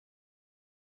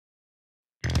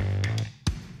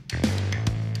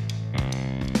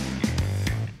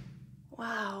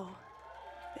Wow,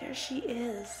 there she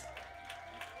is.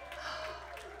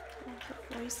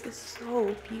 Her voice is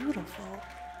so beautiful.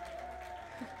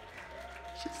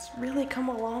 She's really come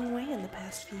a long way in the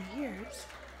past few years.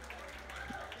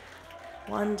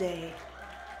 One day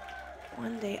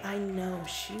I know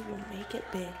she will make it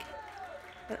big.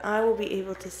 And I will be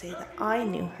able to say that I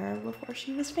knew her before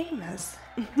she was famous.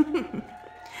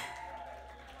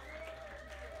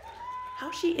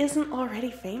 How she isn't already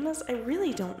famous, I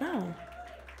really don't know.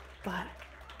 But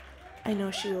I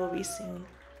know she will be soon.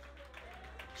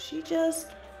 She just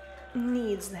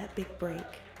needs that big break.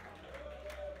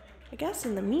 I guess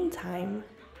in the meantime,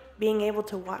 being able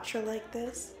to watch her like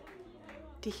this,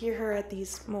 to hear her at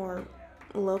these more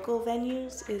local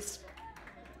venues is,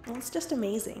 well, it's just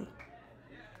amazing.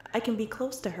 I can be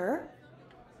close to her.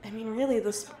 I mean, really,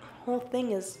 this whole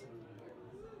thing is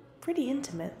pretty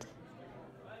intimate.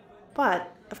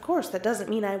 But, of course, that doesn't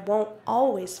mean I won't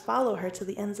always follow her to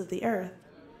the ends of the earth.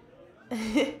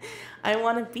 I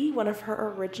want to be one of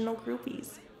her original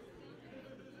groupies.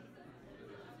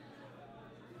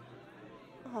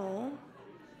 Oh,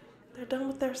 they're done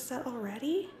with their set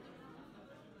already?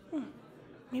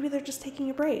 Maybe they're just taking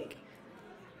a break.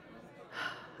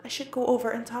 I should go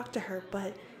over and talk to her,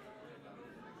 but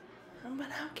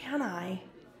how can I?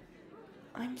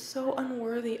 I'm so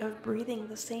unworthy of breathing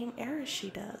the same air as she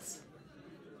does.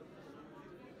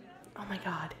 Oh my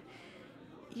God.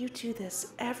 You do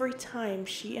this every time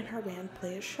she and her band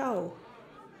play a show.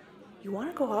 You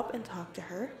want to go up and talk to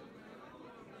her,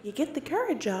 you get the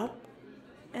courage up,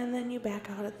 and then you back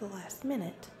out at the last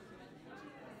minute.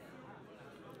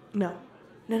 No,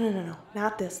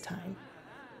 not this time.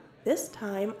 This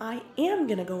time, I am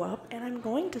gonna go up and I'm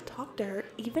going to talk to her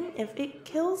even if it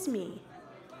kills me.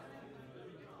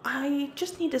 I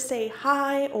just need to say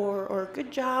hi or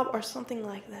good job or something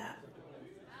like that.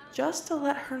 Just to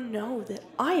let her know that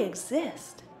I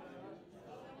exist.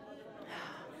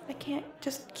 I can't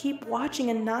just keep watching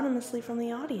anonymously from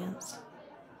the audience.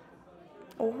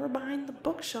 Or behind the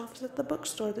bookshelves at the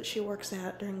bookstore that she works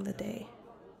at during the day.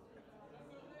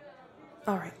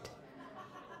 Alright,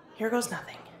 here goes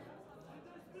nothing.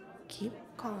 Keep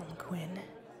calm, Quinn.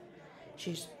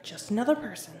 She's just another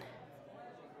person.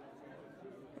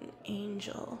 An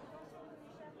angel.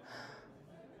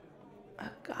 A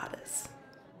goddess.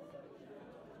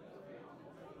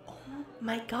 Oh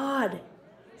my God.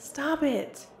 Stop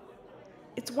it.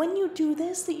 It's when you do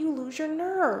this that you lose your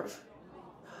nerve.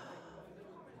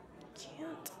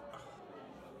 Can't.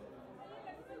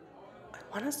 I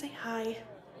want to say hi.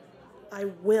 I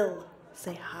will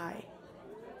say hi.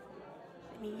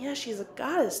 I mean, yeah, she's a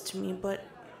goddess to me, but,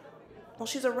 well,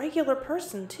 she's a regular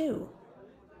person, too.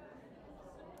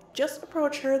 Just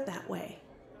approach her that way.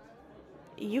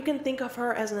 You can think of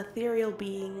her as an ethereal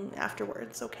being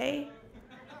afterwards, okay?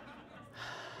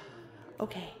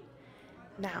 Okay,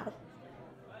 now,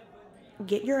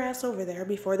 get your ass over there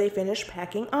before they finish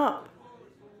packing up.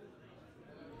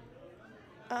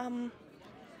 Hi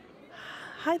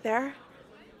there.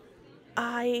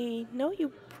 I know you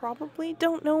probably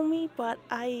don't know me, but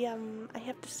I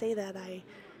have to say that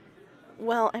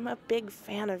I'm a big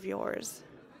fan of yours.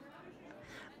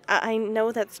 I know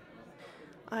it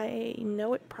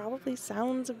probably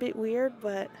sounds a bit weird,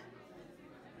 but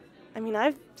I mean,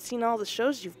 I've seen all the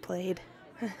shows you've played.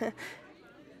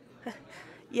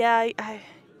 Yeah,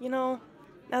 you know,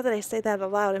 now that I say that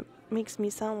aloud, it makes me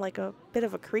sound like a bit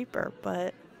of a creeper,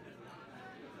 but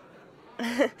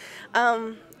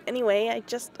anyway, I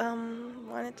just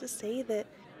wanted to say that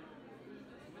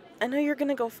I know you're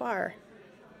gonna go far.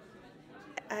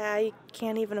 I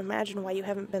can't even imagine why you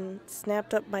haven't been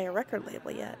snapped up by a record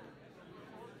label yet.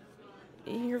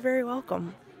 You're very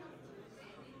welcome.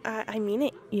 I mean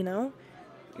it, you know?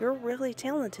 You're really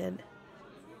talented.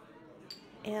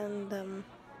 And,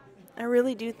 I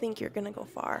really do think you're gonna go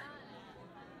far.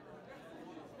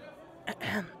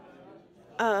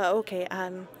 Okay,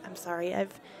 I'm sorry.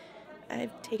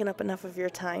 I've taken up enough of your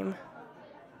time.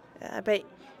 I bet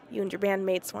you and your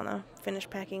bandmates wanna finish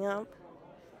packing up.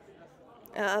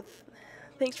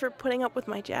 Thanks for putting up with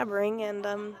my jabbering, and,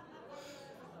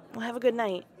 well, have a good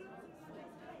night.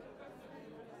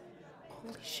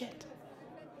 Holy shit.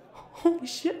 Holy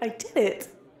shit, I did it!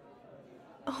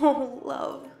 Oh,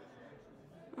 love.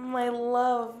 My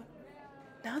love.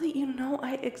 Now that you know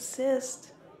I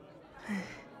exist,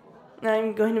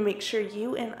 I'm going to make sure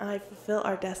you and I fulfill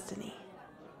our destiny.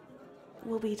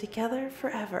 We'll be together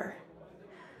forever.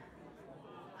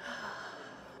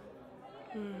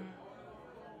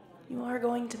 You are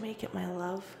going to make it, my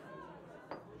love.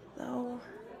 Though,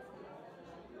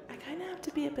 I kind of have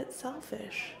to be a bit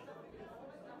selfish.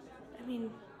 I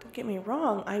mean, Don't get me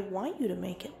wrong, I want you to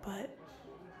make it, but...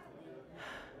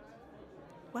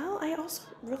 Well, I also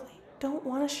really don't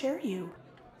want to share you.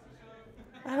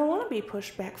 I don't want to be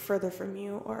pushed back further from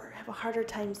you or have a harder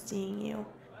time seeing you.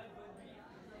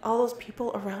 All those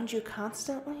people around you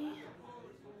constantly.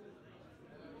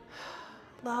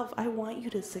 Love, I want you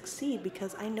to succeed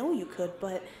because I know you could,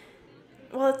 but,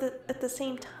 well, at the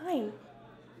same time,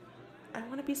 I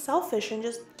want to be selfish and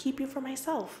just keep you for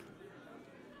myself.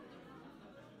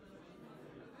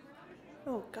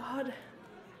 Oh, God.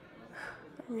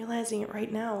 I'm realizing it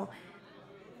right now.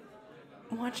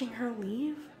 Watching her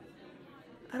leave?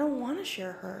 I don't want to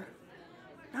share her.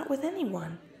 Not with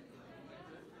anyone.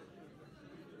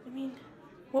 I mean,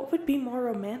 what would be more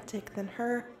romantic than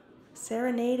her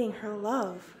serenading her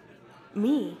love?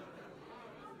 Me.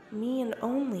 Me and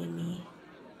only me.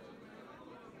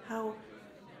 How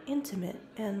intimate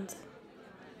and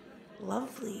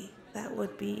lovely that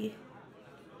would be.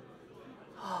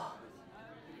 Oh,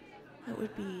 that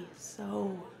would be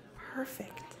so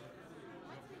perfect.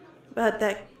 But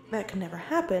that could never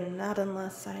happen, not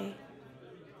unless I...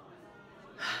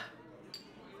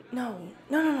 No,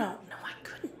 I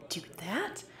couldn't do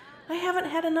that. I haven't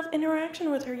had enough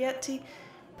interaction with her yet to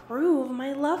prove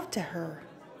my love to her.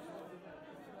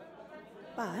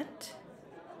 But,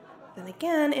 then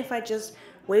again, if I just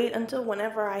wait until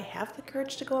whenever I have the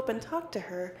courage to go up and talk to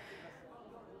her,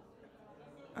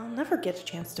 I'll never get a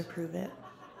chance to prove it.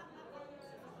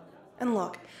 And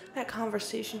look, that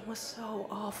conversation was so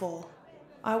awful.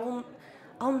 I'll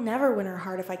never win her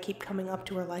heart if I keep coming up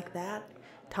to her like that,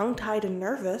 tongue-tied and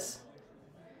nervous.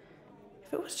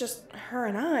 If it was just her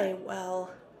and I,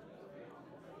 well,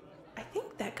 I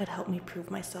think that could help me prove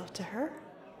myself to her.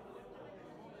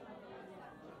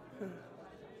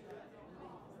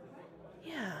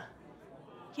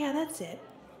 Yeah, that's it.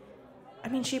 I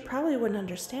mean, she probably wouldn't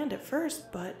understand at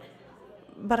first, but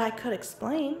I could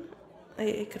explain.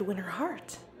 It could win her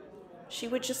heart. She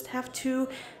would just have to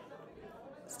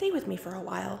stay with me for a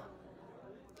while.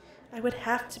 I would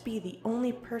have to be the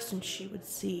only person she would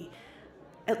see,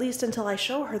 at least until I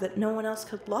show her that no one else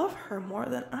could love her more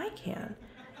than I can.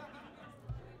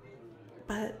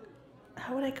 But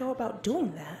how would I go about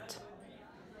doing that?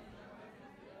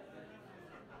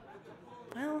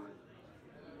 Well,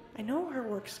 I know her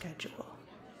work schedule.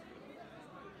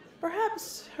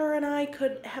 Perhaps her and I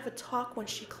could have a talk when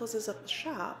she closes up the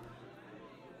shop.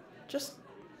 Just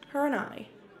her and I.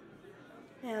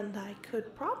 And I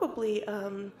could probably,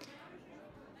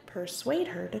 persuade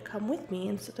her to come with me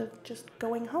instead of just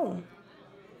going home.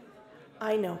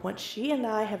 I know once she and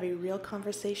I have a real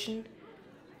conversation,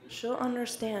 she'll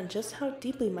understand just how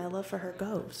deeply my love for her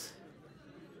goes.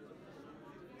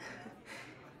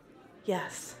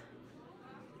 Yes.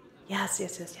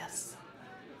 Yes.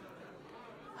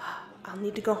 I'll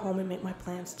need to go home and make my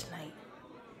plans tonight.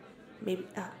 Maybe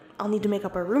I'll need to make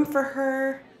up a room for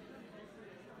her,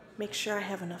 make sure I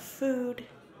have enough food,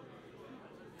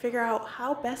 figure out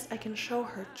how best I can show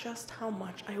her just how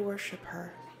much I worship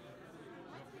her.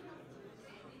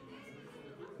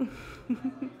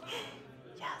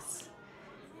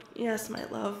 Yes, my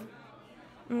love.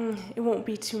 It won't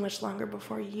be too much longer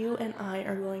before you and I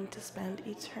are going to spend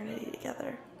eternity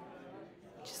together.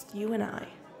 Just you and I.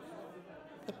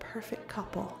 The perfect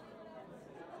couple.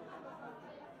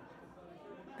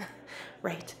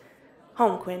 Right.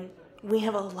 Home, Quinn. We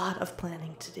have a lot of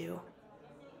planning to do.